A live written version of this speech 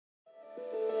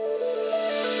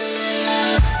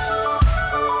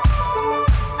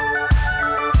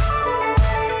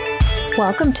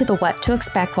Welcome to the What to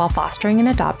Expect While Fostering and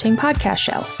Adopting podcast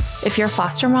show. If you're a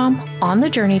foster mom, on the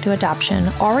journey to adoption,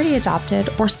 already adopted,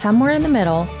 or somewhere in the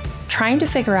middle, trying to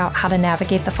figure out how to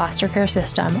navigate the foster care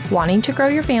system, wanting to grow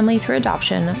your family through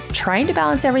adoption, trying to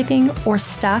balance everything, or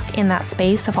stuck in that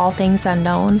space of all things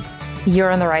unknown, you're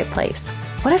in the right place.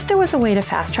 What if there was a way to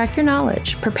fast track your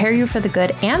knowledge, prepare you for the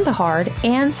good and the hard,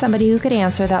 and somebody who could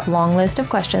answer that long list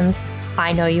of questions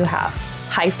I know you have?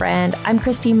 Hi friend, I'm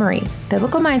Christine Marie,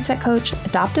 biblical mindset coach,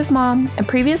 adoptive mom, and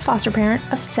previous foster parent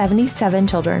of 77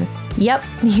 children. Yep,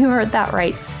 you heard that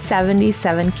right,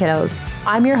 77 kiddos.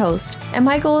 I'm your host, and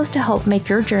my goal is to help make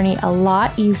your journey a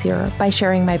lot easier by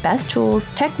sharing my best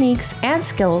tools, techniques, and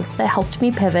skills that helped me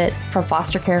pivot from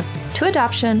foster care to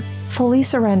adoption, fully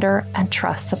surrender, and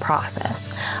trust the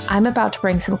process. I'm about to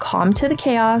bring some calm to the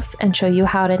chaos and show you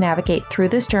how to navigate through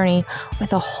this journey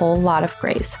with a whole lot of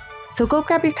grace. So go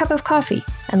grab your cup of coffee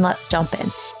and let's jump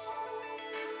in.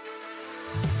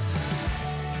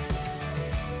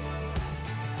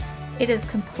 It is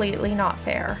completely not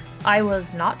fair. I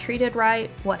was not treated right.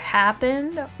 What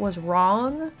happened was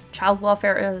wrong. Child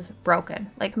welfare is broken,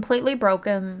 like completely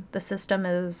broken. The system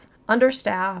is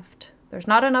understaffed. There's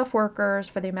not enough workers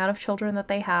for the amount of children that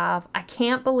they have. I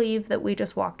can't believe that we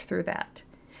just walked through that.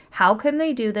 How can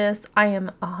they do this? I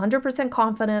am 100%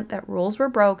 confident that rules were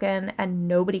broken and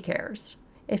nobody cares.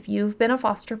 If you've been a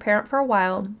foster parent for a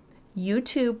while, you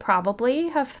too probably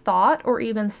have thought or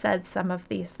even said some of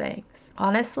these things.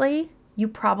 Honestly, you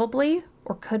probably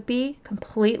or could be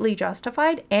completely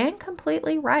justified and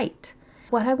completely right.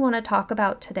 What I want to talk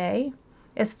about today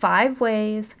is 5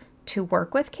 ways to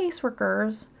work with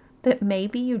caseworkers that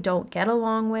maybe you don't get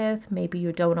along with, maybe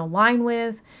you don't align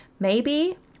with,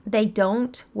 maybe they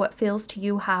don't, what feels to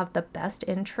you, have the best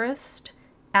interest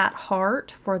at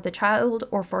heart for the child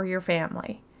or for your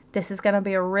family. This is going to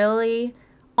be a really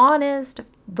honest,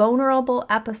 vulnerable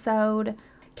episode.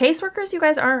 Caseworkers, you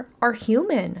guys, are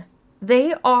human.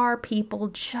 They are people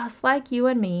just like you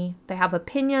and me. They have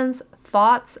opinions,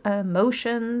 thoughts,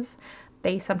 emotions.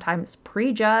 They sometimes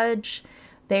prejudge.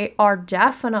 They are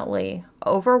definitely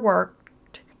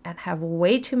overworked and have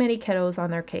way too many kiddos on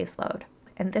their caseload.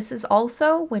 And this is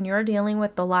also when you're dealing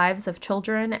with the lives of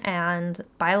children and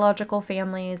biological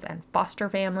families and foster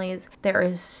families. There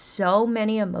is so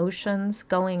many emotions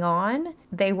going on.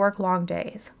 They work long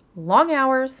days, long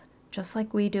hours, just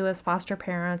like we do as foster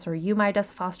parents, or you might as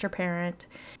a foster parent.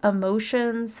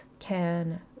 Emotions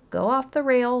can go off the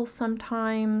rails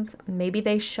sometimes. Maybe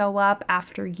they show up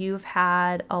after you've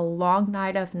had a long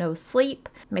night of no sleep.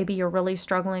 Maybe you're really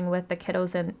struggling with the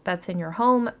kiddos that's in your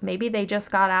home. Maybe they just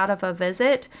got out of a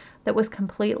visit that was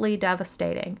completely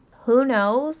devastating. Who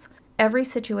knows? Every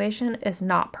situation is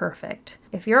not perfect.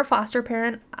 If you're a foster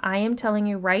parent, I am telling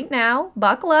you right now,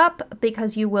 buckle up,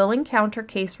 because you will encounter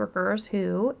caseworkers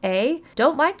who, A,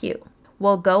 don't like you,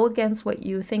 will go against what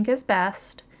you think is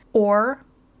best, or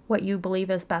what you believe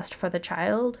is best for the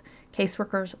child.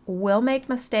 Caseworkers will make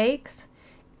mistakes,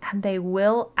 and they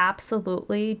will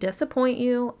absolutely disappoint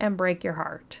you and break your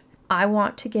heart. I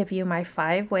want to give you my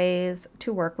 5 ways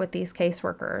to work with these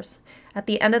caseworkers. At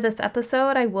the end of this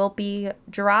episode, I will be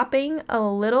dropping a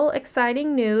little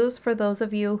exciting news for those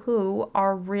of you who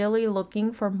are really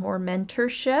looking for more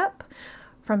mentorship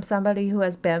from somebody who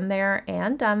has been there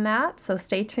and done that. So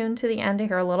stay tuned to the end to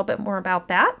hear a little bit more about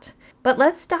that. But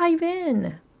let's dive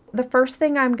in. The first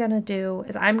thing I'm going to do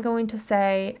is I'm going to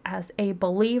say, as a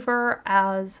believer,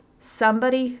 as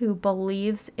somebody who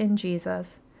believes in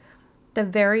Jesus, the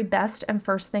very best and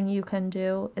first thing you can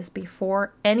do is,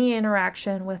 before any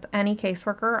interaction with any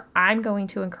caseworker, I'm going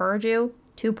to encourage you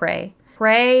to pray.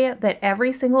 Pray that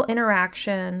every single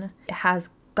interaction has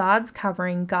God's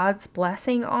covering, God's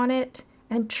blessing on it,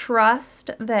 and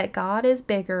trust that God is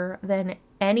bigger than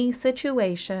any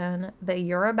situation that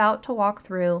you're about to walk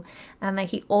through, and that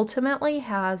He ultimately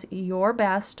has your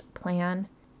best plan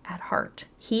at heart.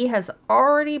 He has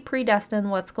already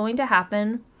predestined what's going to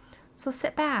happen. So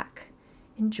sit back,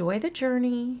 enjoy the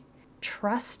journey,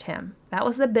 trust Him. That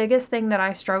was the biggest thing that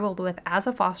I struggled with as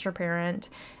a foster parent.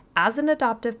 As an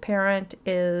adoptive parent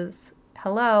is,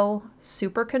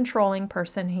 super controlling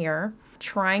person here,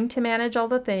 trying to manage all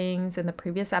the things. In the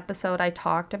previous episode, I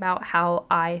talked about how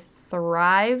I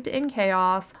thrived in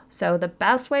chaos. So the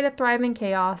best way to thrive in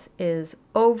chaos is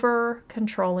over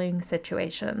controlling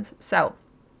situations. So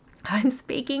I'm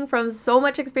speaking from so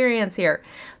much experience here.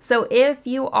 So if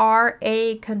you are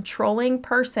a controlling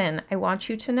person, I want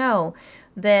you to know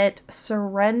that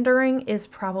surrendering is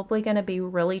probably going to be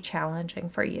really challenging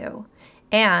for you.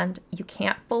 And you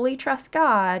can't fully trust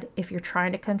God if you're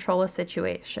trying to control a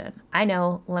situation. I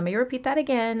know, let me repeat that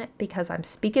again because I'm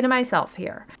speaking to myself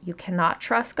here. You cannot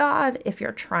trust God if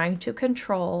you're trying to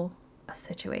control a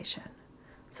situation.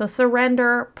 So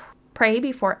surrender, pray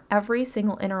before every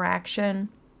single interaction.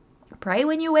 Pray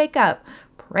when you wake up,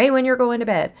 pray when you're going to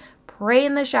bed, pray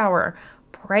in the shower,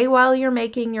 pray while you're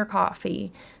making your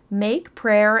coffee. Make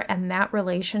prayer and that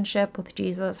relationship with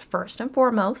Jesus first and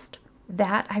foremost.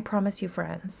 That, I promise you,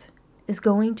 friends, is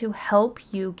going to help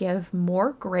you give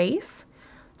more grace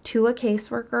to a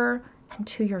caseworker and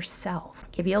to yourself.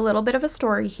 I'll give you a little bit of a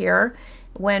story here.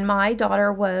 When my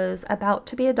daughter was about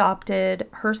to be adopted,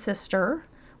 her sister,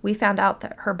 we found out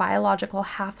that her biological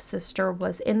half-sister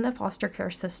was in the foster care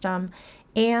system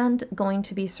and going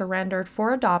to be surrendered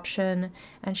for adoption,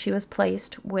 and she was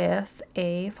placed with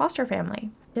a foster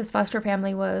family. This foster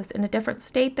family was in a different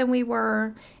state than we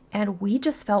were, and we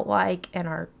just felt like, and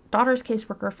our daughter's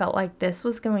caseworker felt like, this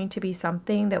was going to be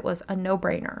something that was a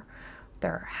no-brainer.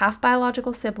 They're half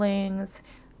biological siblings.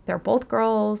 They're both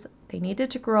girls. They needed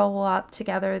to grow up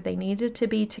together. They needed to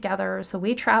be together. So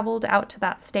we traveled out to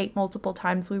that state multiple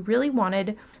times. We really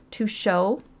wanted to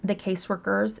show the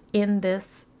caseworkers in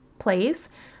this place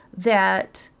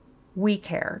that we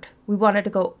cared. We wanted to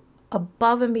go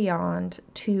above and beyond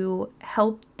to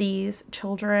help these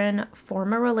children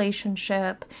form a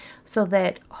relationship so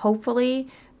that hopefully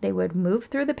they would move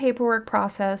through the paperwork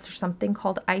process or something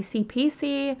called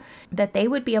ICPC, that they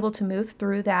would be able to move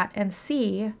through that and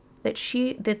see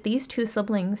that these two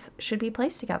siblings should be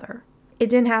placed together. It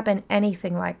didn't happen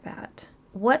anything like that.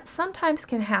 What sometimes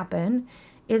can happen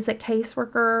is that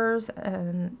caseworkers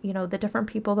and, the different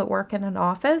people that work in an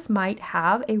office might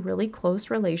have a really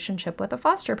close relationship with a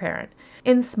foster parent.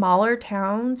 In smaller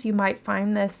towns, you might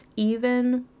find this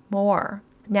even more.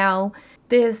 Now,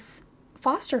 this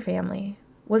foster family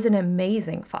was an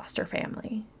amazing foster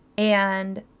family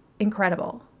and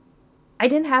incredible. I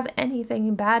didn't have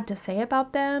anything bad to say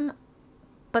about them,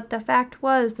 but the fact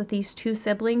was that these two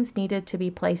siblings needed to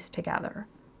be placed together.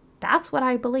 That's what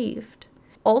I believed.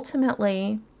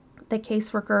 Ultimately, the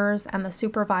caseworkers and the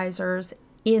supervisors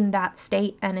in that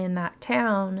state and in that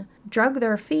town drug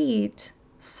their feet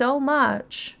so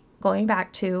much, going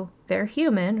back to they're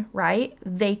human, right?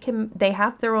 They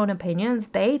have their own opinions.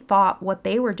 They thought what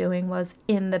they were doing was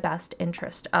in the best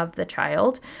interest of the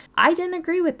child. I didn't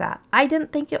agree with that. I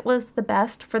didn't think it was the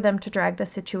best for them to drag the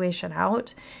situation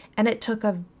out, and it took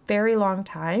a very long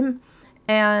time.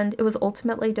 And it was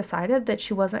ultimately decided that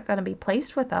she wasn't going to be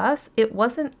placed with us. It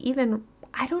wasn't even,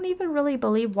 I don't even really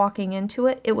believe walking into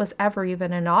it, it was ever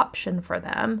even an option for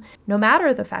them, no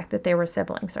matter the fact that they were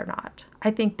siblings or not.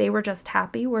 I think they were just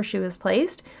happy where she was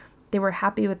placed. They were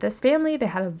happy with this family. They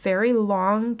had a very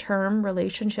long-term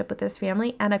relationship with this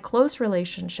family and a close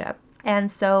relationship.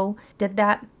 And so did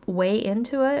that weigh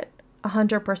into it?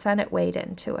 100% it weighed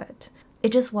into it.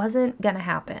 It just wasn't going to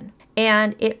happen.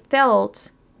 And it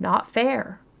felt not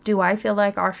fair. Do I feel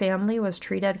like our family was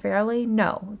treated fairly?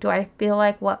 No. Do I feel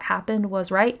like what happened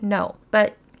was right? No.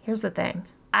 But here's the thing.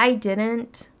 I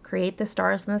didn't create the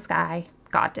stars in the sky.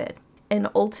 God did. And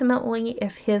ultimately,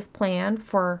 if his plan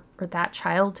for that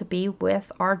child to be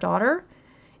with our daughter,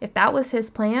 if that was his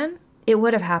plan, it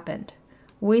would have happened.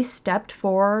 We stepped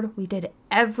forward. We did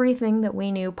everything that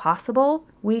we knew possible.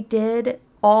 We did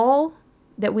all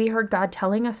that we heard God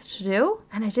telling us to do,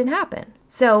 and it didn't happen.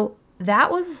 So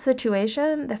that was a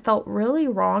situation that felt really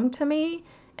wrong to me,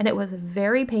 and it was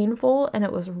very painful, and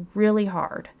it was really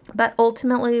hard. But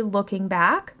ultimately, looking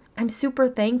back, I'm super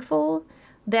thankful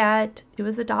that she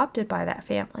was adopted by that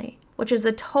family, which is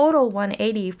a total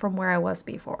 180 from where I was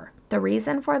before. The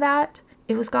reason for that,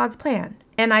 it was God's plan,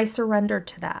 and I surrendered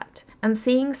to that. And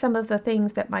seeing some of the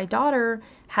things that my daughter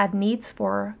had needs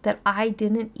for that I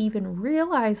didn't even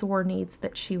realize were needs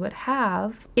that she would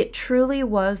have, it truly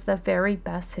was the very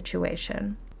best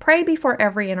situation. Pray before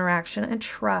every interaction and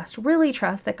trust, really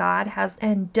trust that God has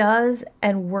and does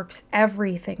and works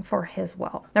everything for his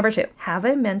will. Number 2, have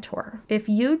a mentor. If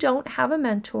you don't have a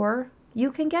mentor,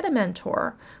 you can get a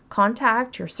mentor.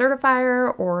 Contact your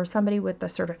certifier or somebody with the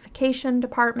certification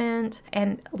department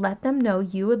and let them know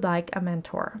you would like a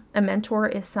mentor. A mentor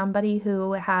is somebody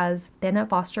who has been a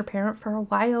foster parent for a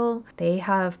while. They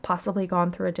have possibly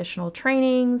gone through additional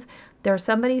trainings. They're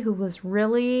somebody who was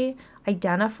really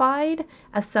identified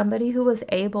as somebody who was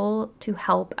able to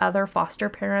help other foster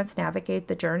parents navigate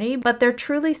the journey, but they're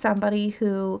truly somebody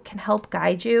who can help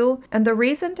guide you. And the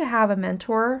reason to have a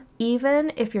mentor,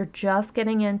 even if you're just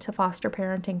getting into foster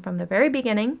parenting from the very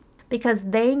beginning, because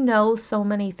they know so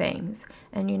many things,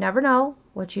 and you never know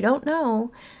what you don't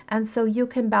know. And so you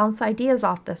can bounce ideas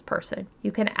off this person.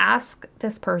 You can ask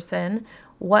this person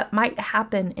what might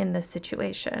happen in this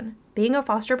situation. Being a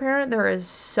foster parent, there is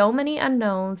so many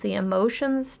unknowns. The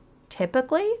emotions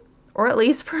typically, or at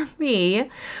least for me,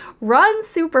 run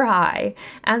super high.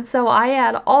 And so I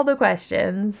had all the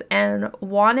questions and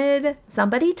wanted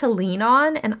somebody to lean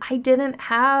on, and I didn't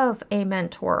have a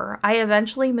mentor. I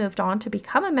eventually moved on to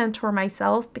become a mentor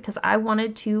myself because I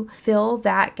wanted to fill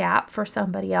that gap for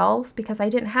somebody else because I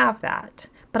didn't have that.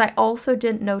 But I also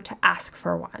didn't know to ask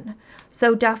for one.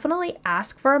 So definitely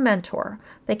ask for a mentor.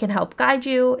 They can help guide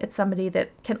you. It's somebody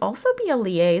that can also be a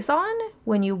liaison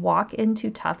when you walk into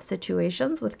tough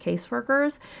situations with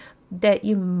caseworkers that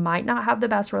you might not have the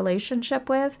best relationship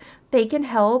with. They can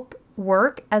help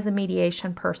work as a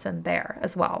mediation person there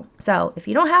as well. So if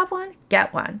you don't have one,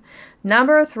 get one.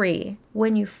 Number 3,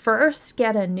 when you first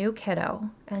get a new kiddo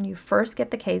and you first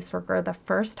get the caseworker the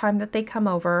first time that they come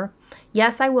over,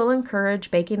 yes, I will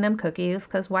encourage baking them cookies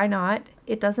because why not?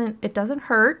 It doesn't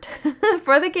hurt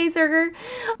for the caseworker.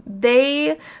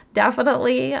 They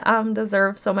definitely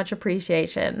deserve so much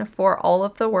appreciation for all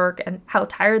of the work and how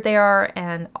tired they are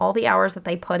and all the hours that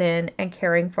they put in and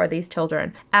caring for these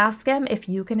children. Ask them if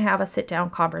you can have a sit-down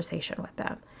conversation with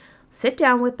them. Sit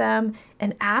down with them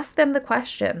and ask them the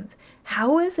questions.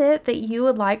 How is it that you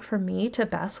would like for me to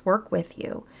best work with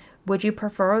you? Would you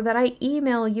prefer that I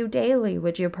email you daily?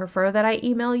 Would you prefer that I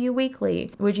email you weekly?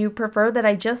 Would you prefer that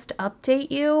I just update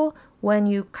you when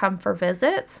you come for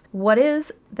visits? What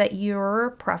is that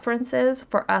your preference is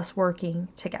for us working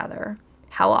together?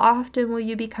 How often will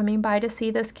you be coming by to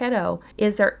see this kiddo?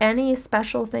 Is there any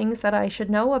special things that I should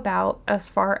know about as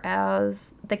far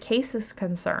as the case is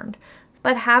concerned?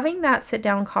 But having that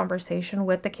sit-down conversation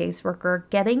with the caseworker,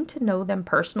 getting to know them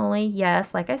personally,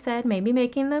 yes, like I said, maybe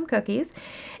making them cookies,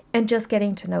 and just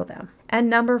getting to know them.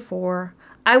 And number 4,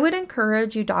 I would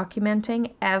encourage you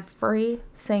documenting every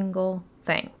single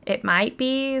thing. It might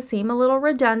seem a little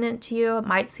redundant to you. It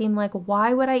might seem like,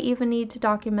 why would I even need to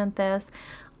document this?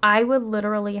 I would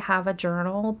literally have a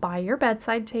journal by your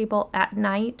bedside table at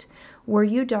night where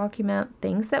you document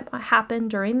things that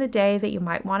happened during the day that you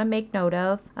might want to make note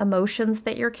of, emotions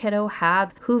that your kiddo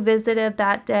had, who visited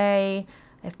that day,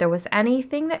 if there was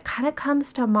anything that kind of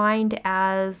comes to mind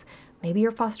as maybe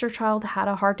your foster child had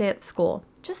a hard day at school.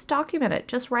 Just document it,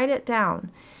 just write it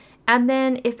down. And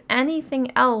then if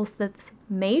anything else that's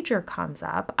major comes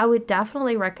up, I would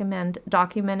definitely recommend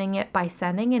documenting it by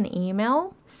sending an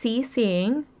email,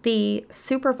 CCing the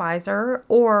supervisor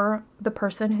or the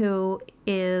person who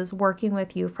is working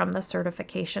with you from the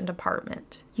certification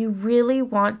department. You really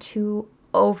want to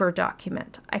over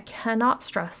document. I cannot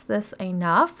stress this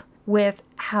enough with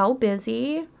how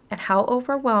busy and how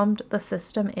overwhelmed the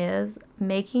system is,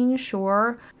 making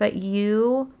sure that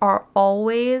you are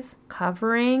always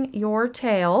covering your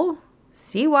tail,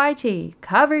 CYT,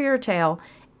 cover your tail.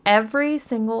 Every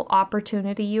single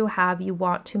opportunity you have, you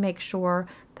want to make sure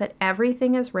that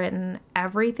everything is written,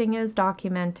 everything is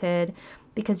documented,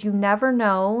 because you never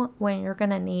know when you're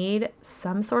going to need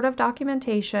some sort of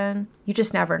documentation. You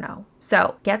just never know.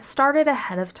 So get started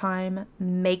ahead of time.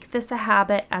 Make this a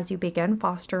habit as you begin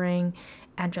fostering,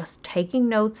 and just taking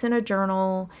notes in a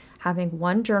journal, having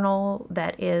one journal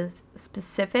that is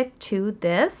specific to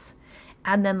this.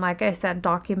 And then, like I said,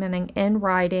 documenting in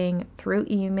writing, through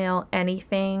email,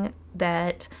 anything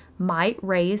that might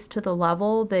raise to the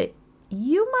level that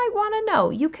you might want to know.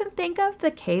 You can think of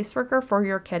the caseworker for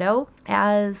your kiddo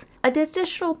as an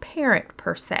additional parent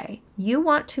per se. You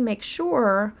want to make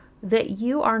sure that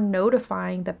you are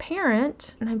notifying the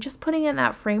parent, and I'm just putting in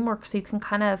that framework so you can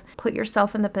kind of put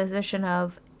yourself in the position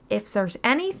of, if there's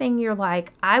anything you're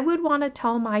like, I would want to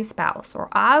tell my spouse or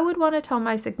I would want to tell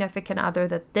my significant other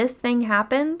that this thing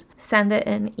happened, send it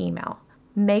in email.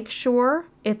 Make sure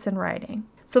it's in writing.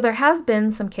 So there has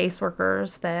been some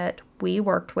caseworkers that we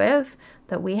worked with,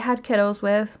 that we had kiddos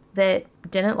with, that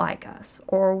didn't like us,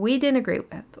 or we didn't agree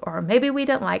with, or maybe we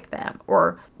didn't like them,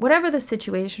 or whatever the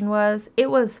situation was. It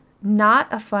was not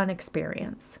a fun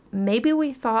experience. Maybe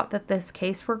we thought that this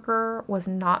caseworker was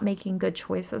not making good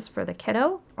choices for the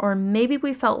kiddo, or maybe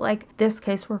we felt like this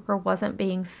caseworker wasn't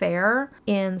being fair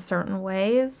in certain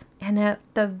ways. And at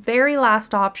the very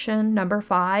last option, number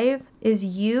 5, is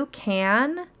you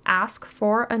can ask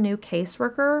for a new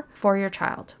caseworker for your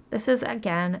child. This is,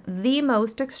 again, the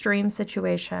most extreme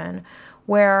situation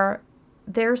where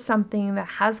there's something that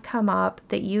has come up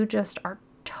that you just are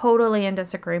totally in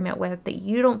disagreement with, that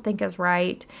you don't think is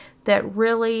right, that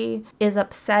really is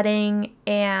upsetting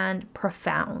and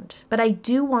profound. But I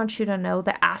do want you to know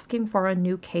that asking for a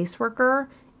new caseworker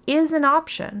is an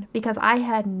option, because I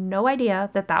had no idea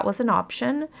that that was an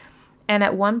option. And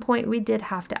at one point, we did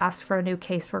have to ask for a new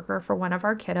caseworker for one of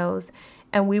our kiddos,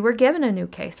 and we were given a new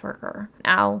caseworker.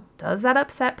 Now, does that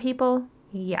upset people?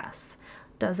 Yes.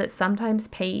 Does it sometimes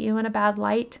paint you in a bad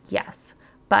light? Yes.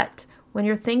 But when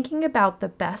you're thinking about the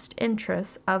best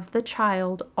interests of the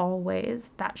child, always,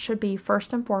 that should be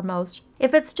first and foremost.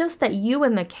 If it's just that you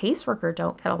and the caseworker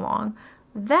don't get along,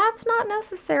 that's not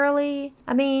necessarily,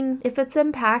 if it's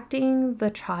impacting the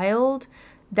child,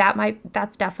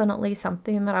 that's definitely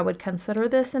something that I would consider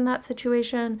this in that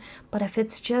situation. But if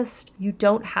it's just you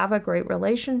don't have a great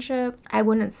relationship, I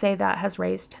wouldn't say that has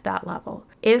raised to that level.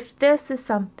 If this is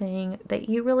something that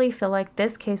you really feel like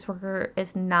this caseworker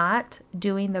is not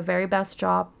doing the very best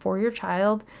job for your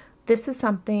child, this is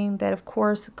something that, of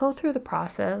course, go through the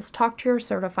process, talk to your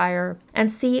certifier,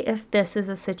 and see if this is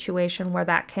a situation where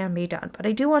that can be done. But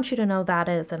I do want you to know that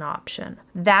is an option.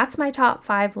 That's my top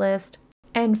 5 list.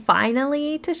 And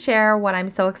finally, to share what I'm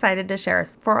so excited to share.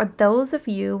 For those of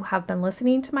you who have been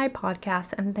listening to my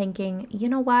podcast and thinking, you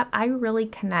know what, I really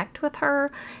connect with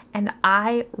her and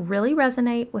I really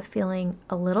resonate with feeling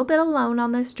a little bit alone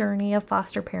on this journey of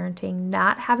foster parenting,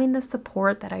 not having the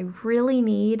support that I really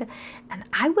need, and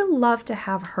I would love to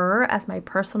have her as my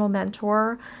personal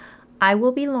mentor, I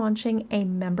will be launching a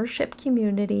membership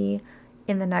community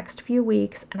in the next few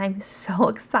weeks, and I'm so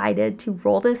excited to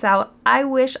roll this out. I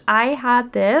wish I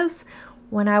had this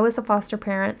when I was a foster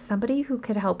parent, somebody who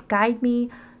could help guide me,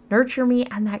 nurture me,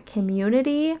 and that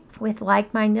community with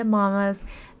like-minded mamas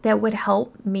that would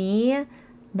help me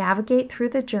navigate through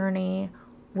the journey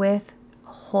with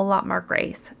a whole lot more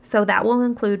grace. So that will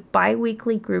include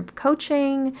bi-weekly group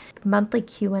coaching, monthly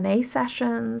Q&A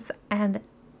sessions, and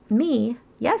me,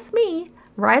 yes, me,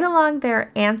 right along there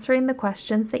answering the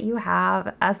questions that you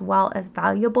have, as well as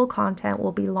valuable content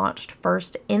will be launched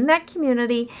first in that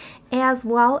community, as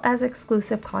well as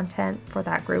exclusive content for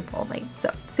that group only. So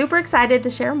super excited to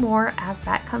share more as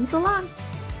that comes along.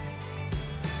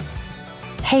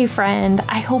 Hey friend,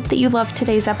 I hope that you loved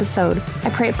today's episode. I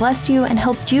pray it blessed you and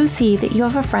helped you see that you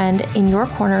have a friend in your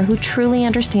corner who truly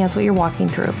understands what you're walking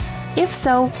through. If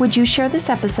so, would you share this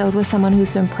episode with someone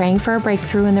who's been praying for a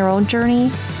breakthrough in their own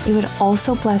journey? It would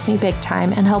also bless me big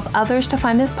time and help others to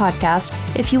find this podcast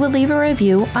if you would leave a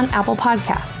review on Apple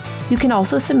Podcasts. You can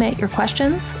also submit your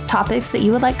questions, topics that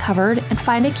you would like covered, and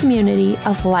find a community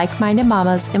of like-minded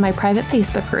mamas in my private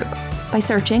Facebook group by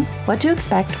searching What to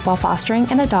Expect While Fostering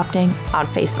and Adopting on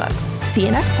Facebook. See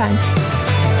you next time.